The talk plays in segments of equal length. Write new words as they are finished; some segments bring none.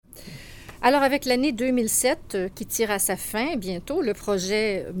Alors, avec l'année 2007 qui tire à sa fin bientôt, le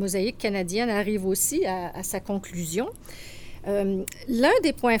projet Mosaïque canadienne arrive aussi à sa conclusion. L'un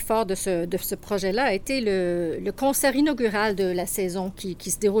des points forts de ce projet-là a été le concert inaugural de la saison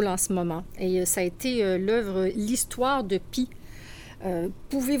qui se déroule en ce moment. Et ça a été l'œuvre L'histoire de Pi.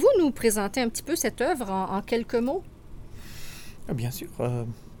 Pouvez-vous nous présenter un petit peu cette œuvre en quelques mots? Bien sûr.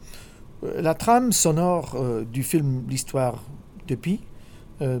 La trame sonore du film L'histoire de Pi,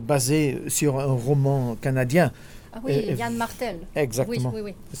 basée sur un roman canadien. Ah oui, Yann Martel. Exactement.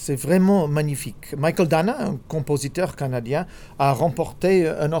 Oui. C'est vraiment magnifique. Mychael Danna, un compositeur canadien, a remporté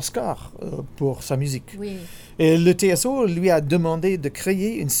un Oscar pour sa musique. Oui. Et le TSO lui a demandé de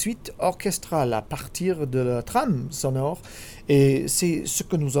créer une suite orchestrale à partir de la trame sonore. Et c'est ce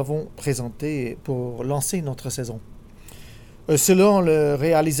que nous avons présenté pour lancer notre saison. Selon le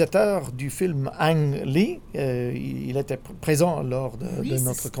réalisateur du film Ang Lee, il était présent lors de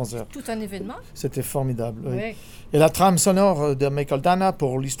notre concert. Tout un événement. C'était formidable. Oui. Oui. Et la trame sonore de Mychael Danna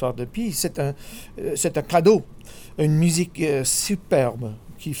pour l'histoire de Pi, c'est un cadeau, une musique superbe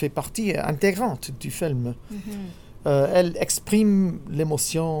qui fait partie intégrante du film. Mm-hmm. Elle exprime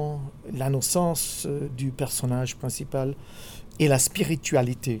l'émotion, l'innocence du personnage principal et la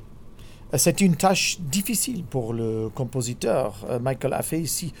spiritualité. C'est une tâche difficile pour le compositeur. Mychael a fait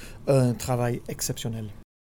ici un travail exceptionnel.